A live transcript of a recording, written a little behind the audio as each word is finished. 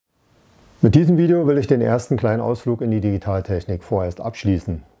Mit diesem Video will ich den ersten kleinen Ausflug in die Digitaltechnik vorerst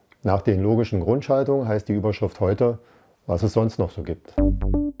abschließen. Nach den logischen Grundschaltungen heißt die Überschrift heute, was es sonst noch so gibt.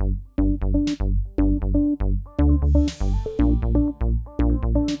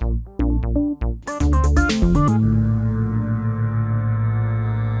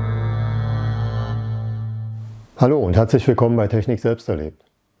 Hallo und herzlich willkommen bei Technik selbst erlebt.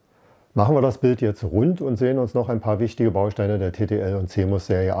 Machen wir das Bild jetzt rund und sehen uns noch ein paar wichtige Bausteine der TTL und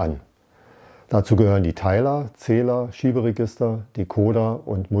CMOS-Serie an. Dazu gehören die Teiler, Zähler, Schieberegister, Decoder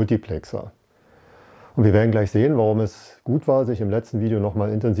und Multiplexer. Und wir werden gleich sehen, warum es gut war, sich im letzten Video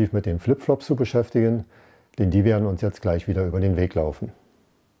nochmal intensiv mit den Flipflops zu beschäftigen, denn die werden uns jetzt gleich wieder über den Weg laufen.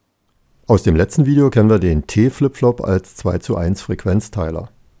 Aus dem letzten Video kennen wir den T-Flipflop als 2:1 Frequenzteiler.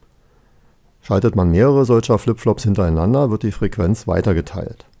 Schaltet man mehrere solcher Flipflops hintereinander, wird die Frequenz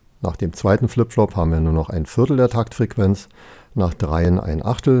weitergeteilt. Nach dem zweiten Flipflop haben wir nur noch 1/4 der Taktfrequenz, nach 3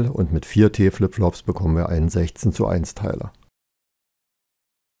 1/8 und mit 4 T-Flipflops bekommen wir einen 16:1 Teiler.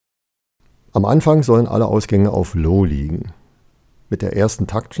 Am Anfang sollen alle Ausgänge auf Low liegen. Mit der ersten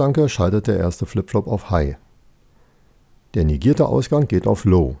Taktflanke schaltet der erste Flipflop auf High. Der negierte Ausgang geht auf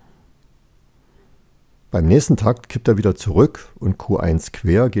Low. Beim nächsten Takt kippt er wieder zurück und Q1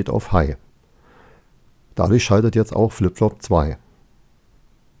 quer geht auf High. Dadurch schaltet jetzt auch Flipflop 2.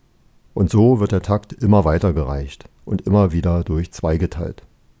 Und so wird der Takt immer weiter gereicht und immer wieder durch 2 geteilt.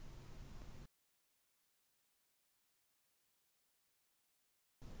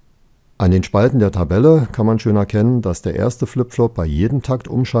 An den Spalten der Tabelle kann man schön erkennen, dass der erste Flipflop bei jedem Takt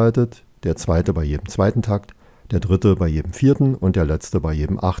umschaltet, der zweite bei jedem zweiten Takt, der dritte bei jedem vierten und der letzte bei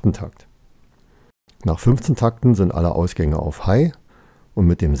jedem 8. Takt. Nach 15 Takten sind alle Ausgänge auf High und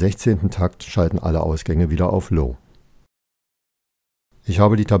mit dem 16. Takt schalten alle Ausgänge wieder auf Low. Ich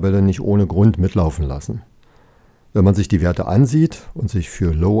habe die Tabelle nicht ohne Grund mitlaufen lassen. Wenn man sich die Werte ansieht und sich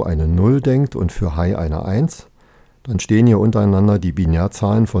für Low eine 0 denkt und für High eine 1, dann stehen hier untereinander die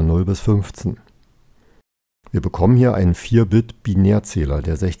Binärzahlen von 0 bis 15. Wir bekommen hier einen 4-Bit-Binärzähler,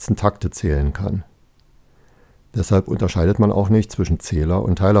 der 16 Takte zählen kann. Deshalb unterscheidet man auch nicht zwischen Zähler-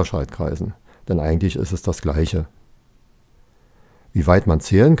 und Teiler-Schaltkreisen, denn eigentlich ist es das gleiche. Wie weit man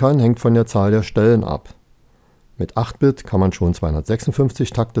zählen kann, hängt von der Zahl der Stellen ab. Mit 8-Bit kann man schon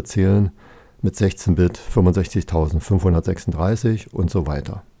 256 Takte zählen, mit 16-Bit 65.536 und so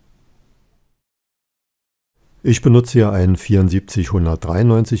weiter. Ich benutze hier einen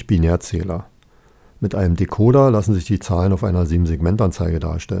 7493 Binärzähler. Mit einem Decoder lassen sich die Zahlen auf einer 7-Segmentanzeige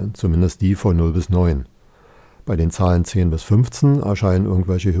darstellen, zumindest die von 0 bis 9. Bei den Zahlen 10 bis 15 erscheinen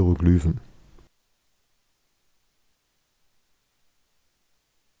irgendwelche Hieroglyphen.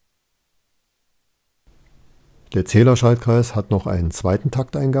 Der Zähler-Schaltkreis hat noch einen zweiten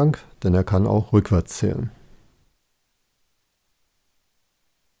Takteingang, denn er kann auch rückwärts zählen.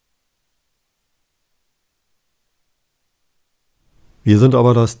 Wir sind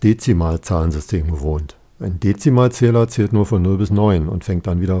aber das Dezimalzahlensystem gewohnt. Ein Dezimalzähler zählt nur von 0 bis 9 und fängt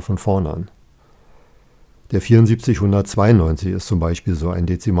dann wieder von vorne an. Der 7492 ist zum Beispiel so ein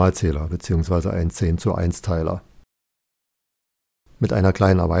Dezimalzähler bzw. ein 10:1 Teiler. Mit einer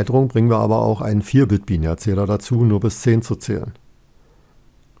kleinen Erweiterung bringen wir aber auch einen 4-Bit-Binärzähler dazu, nur bis 10 zu zählen.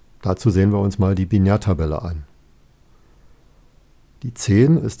 Dazu sehen wir uns mal die Binärtabelle an. Die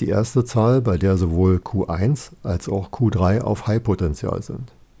 10 ist die erste Zahl, bei der sowohl Q1 als auch Q3 auf High-Potential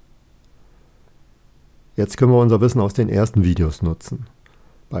sind. Jetzt können wir unser Wissen aus den ersten Videos nutzen.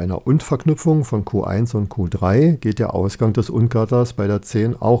 Bei einer Und-Verknüpfung von Q1 und Q3 geht der Ausgang des Und-Gatters bei der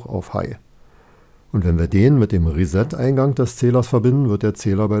 10 auch auf High. Und wenn wir den mit dem Reset-Eingang des Zählers verbinden, wird der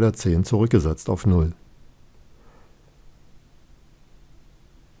Zähler bei der 10 zurückgesetzt auf 0.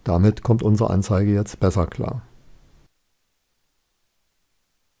 Damit kommt unsere Anzeige jetzt besser klar.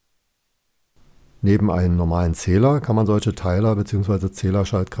 Neben einem normalen Zähler kann man solche Teiler bzw.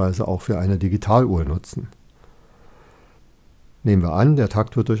 Zählerschaltkreise auch für eine Digitaluhr nutzen. Nehmen wir an, der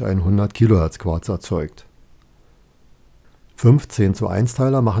Takt wird durch einen 100 kHz Quarz erzeugt. 5 10:1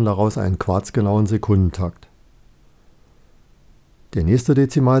 Teiler machen daraus einen quarzgenauen Sekundentakt. Der nächste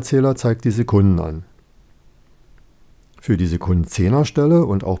Dezimalzähler zeigt die Sekunden an. Für die Sekundenzehnerstelle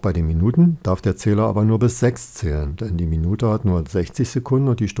und auch bei den Minuten darf der Zähler aber nur bis 6 zählen, denn die Minute hat nur 60 Sekunden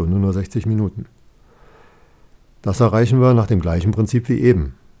und die Stunde nur 60 Minuten. Das erreichen wir nach dem gleichen Prinzip wie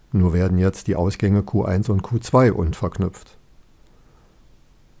eben, nur werden jetzt die Ausgänge Q1 und Q2 und verknüpft.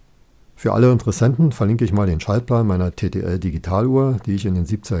 Für alle Interessenten verlinke ich mal den Schaltplan meiner TTL-Digitaluhr, die ich in den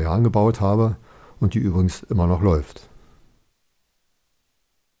 70er Jahren gebaut habe und die übrigens immer noch läuft.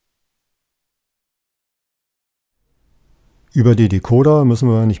 Über die Decoder müssen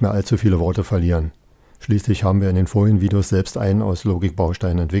wir nicht mehr allzu viele Worte verlieren. Schließlich haben wir in den vorigen Videos selbst einen aus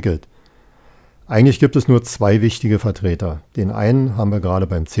Logikbausteinen entwickelt. Eigentlich gibt es nur zwei wichtige Vertreter. Den einen haben wir gerade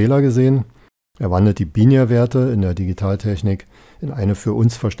beim Zähler gesehen. Er wandelt die Binärwerte in der Digitaltechnik in eine für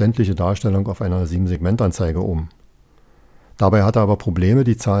uns verständliche Darstellung auf einer 7-Segmentanzeige um. Dabei hat er aber Probleme,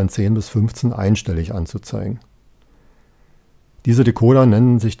 die Zahlen 10 bis 15 einstellig anzuzeigen. Diese Decoder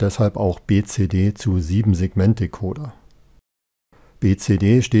nennen sich deshalb auch BCD zu 7-Segment-Decoder.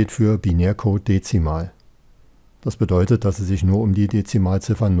 BCD steht für Binärcode Dezimal. Das bedeutet, dass sie sich nur um die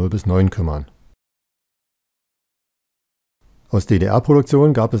Dezimalziffern 0 bis 9 kümmern. Aus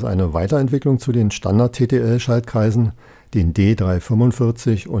DDR-Produktion gab es eine Weiterentwicklung zu den Standard-TTL-Schaltkreisen, den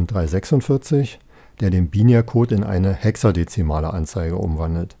D345 und 346, der den Binärcode in eine hexadezimale Anzeige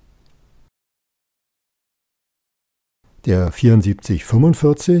umwandelt. Der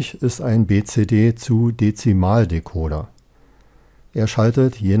 7445 ist ein BCD zu Dezimaldecoder. Er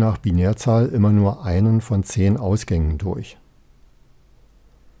schaltet je nach Binärzahl immer nur einen von 10 Ausgängen durch.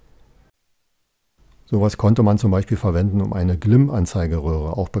 Sowas konnte man zum Beispiel verwenden, um eine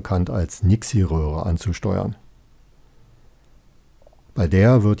Glimm-Anzeigeröhre, auch bekannt als Nixie-Röhre, anzusteuern. Bei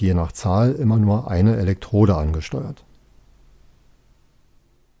der wird je nach Zahl immer nur eine Elektrode angesteuert.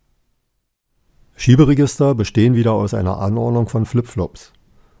 Schieberegister bestehen wieder aus einer Anordnung von Flipflops.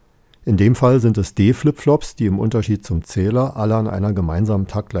 In dem Fall sind es D-Flipflops, die im Unterschied zum Zähler alle an einer gemeinsamen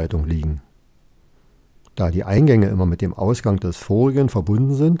Taktleitung liegen. Da die Eingänge immer mit dem Ausgang des vorigen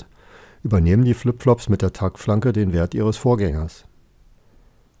verbunden sind, übernehmen die Flipflops mit der Taktflanke den Wert ihres Vorgängers.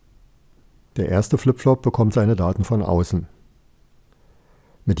 Der erste Flipflop bekommt seine Daten von außen.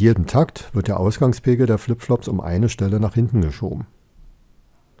 Mit jedem Takt wird der Ausgangspegel der Flipflops um eine Stelle nach hinten geschoben.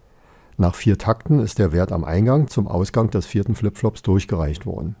 Nach 4 Takten ist der Wert am Eingang zum Ausgang des 4. Flipflops durchgereicht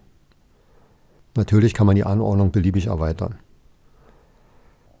worden. Natürlich kann man die Anordnung beliebig erweitern.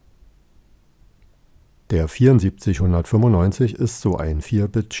 Der 74195 ist so ein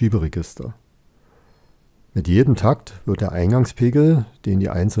 4-Bit-Schieberegister. Mit jedem Takt wird der Eingangspegel, den die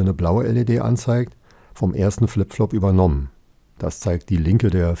einzelne blaue LED anzeigt, vom ersten Flipflop übernommen. Das zeigt die linke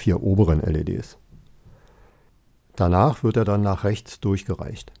der 4 oberen LEDs. Danach wird er dann nach rechts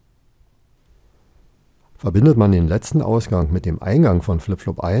durchgereicht. Verbindet man den letzten Ausgang mit dem Eingang von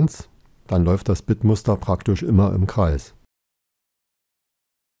Flipflop 1, dann läuft das Bitmuster praktisch immer im Kreis.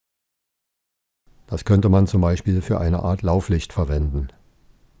 Das könnte man zum Beispiel für eine Art Lauflicht verwenden.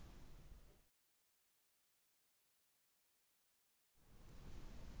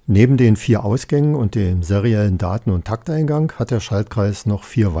 Neben den 4 Ausgängen und dem seriellen Daten- und Takteingang hat der Schaltkreis noch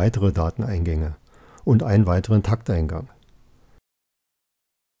 4 weitere Dateneingänge und einen weiteren Takteingang.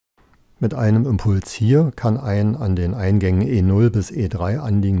 Mit einem Impuls hier kann ein an den Eingängen E0 bis E3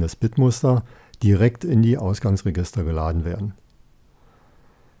 anliegendes Bitmuster direkt in die Ausgangsregister geladen werden.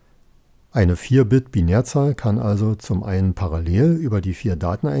 Eine 4-Bit-Binärzahl kann also zum einen parallel über die 4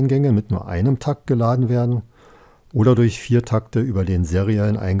 Dateneingänge mit nur einem Takt geladen werden oder durch 4 Takte über den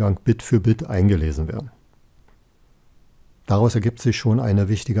seriellen Eingang Bit für Bit eingelesen werden. Daraus ergibt sich schon eine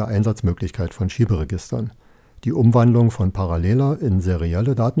wichtige Einsatzmöglichkeit von Schieberegistern: die Umwandlung von paralleler in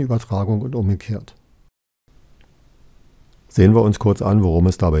serielle Datenübertragung und umgekehrt. Sehen wir uns kurz an, worum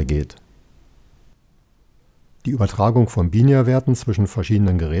es dabei geht. Die Übertragung von Binärwerten zwischen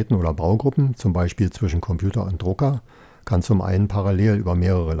verschiedenen Geräten oder Baugruppen, zum Beispiel zwischen Computer und Drucker, kann zum einen parallel über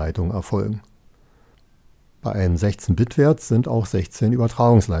mehrere Leitungen erfolgen. Bei einem 16-Bit-Wert sind auch 16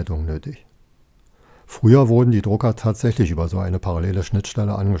 Übertragungsleitungen nötig. Früher wurden die Drucker tatsächlich über so eine parallele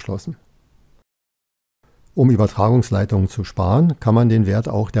Schnittstelle angeschlossen. Um Übertragungsleitungen zu sparen, kann man den Wert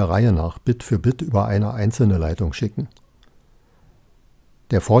auch der Reihe nach Bit für Bit über eine einzelne Leitung schicken.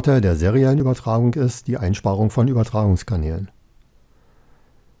 Der Vorteil der seriellen Übertragung ist die Einsparung von Übertragungskanälen.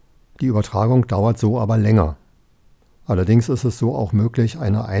 Die Übertragung dauert so aber länger. Allerdings ist es so auch möglich,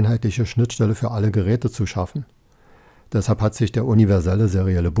 eine einheitliche Schnittstelle für alle Geräte zu schaffen. Deshalb hat sich der universelle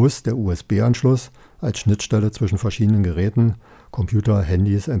serielle Bus, der USB-Anschluss, als Schnittstelle zwischen verschiedenen Geräten, Computer,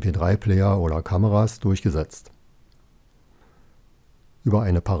 Handys, MP3-Player oder Kameras durchgesetzt. Über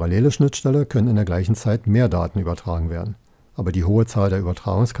eine parallele Schnittstelle können in der gleichen Zeit mehr Daten übertragen werden, aber die hohe Zahl der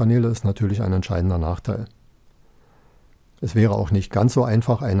Übertragungskanäle ist natürlich ein entscheidender Nachteil. Es wäre auch nicht ganz so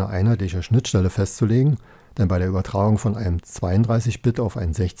einfach, eine einheitliche Schnittstelle festzulegen, denn bei der Übertragung von einem 32-Bit auf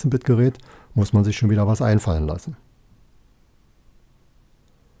ein 16-Bit-Gerät muss man sich schon wieder was einfallen lassen.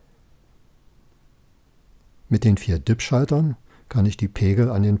 Mit den 4 DIP-Schaltern kann ich die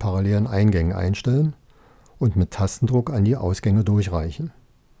Pegel an den parallelen Eingängen einstellen und mit Tastendruck an die Ausgänge durchreichen.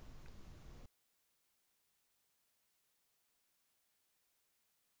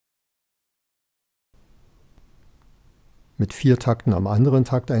 Mit 4 Takten am anderen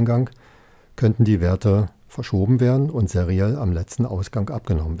Takteingang könnten die Werte verschoben werden und seriell am letzten Ausgang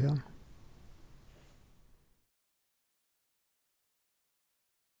abgenommen werden.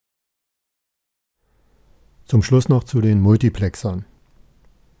 Zum Schluss noch zu den Multiplexern.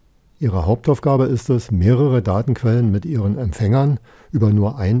 Ihre Hauptaufgabe ist es, mehrere Datenquellen mit ihren Empfängern über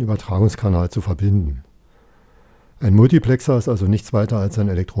nur einen Übertragungskanal zu verbinden. Ein Multiplexer ist also nichts weiter als ein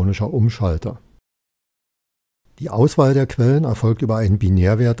elektronischer Umschalter. Die Auswahl der Quellen erfolgt über einen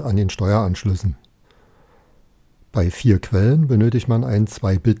Binärwert an den Steueranschlüssen. Bei 4 Quellen benötigt man einen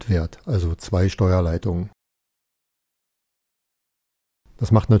 2-Bit-Wert, also 2 Steuerleitungen.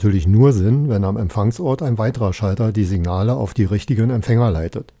 Das macht natürlich nur Sinn, wenn am Empfangsort ein weiterer Schalter die Signale auf die richtigen Empfänger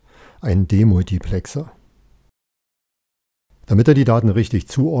leitet, ein Demultiplexer. Damit er die Daten richtig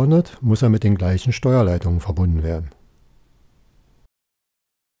zuordnet, muss er mit den gleichen Steuerleitungen verbunden werden.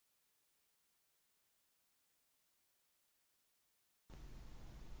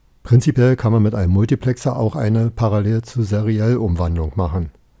 Prinzipiell kann man mit einem Multiplexer auch eine parallel zu seriell Umwandlung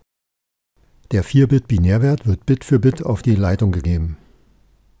machen. Der 4-Bit-Binärwert wird Bit für Bit auf die Leitung gegeben.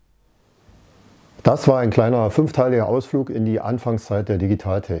 Das war ein kleiner 5-teiliger Ausflug in die Anfangszeit der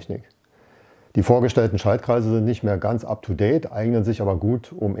Digitaltechnik. Die vorgestellten Schaltkreise sind nicht mehr ganz up-to-date, eignen sich aber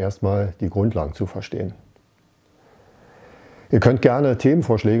gut, um erstmal die Grundlagen zu verstehen. Ihr könnt gerne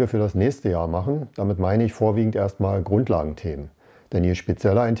Themenvorschläge für das nächste Jahr machen. Damit meine ich vorwiegend erstmal Grundlagenthemen. Denn je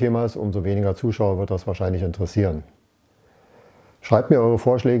spezieller ein Thema ist, umso weniger Zuschauer wird das wahrscheinlich interessieren. Schreibt mir eure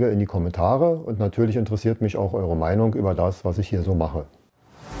Vorschläge in die Kommentare und natürlich interessiert mich auch eure Meinung über das, was ich hier so mache.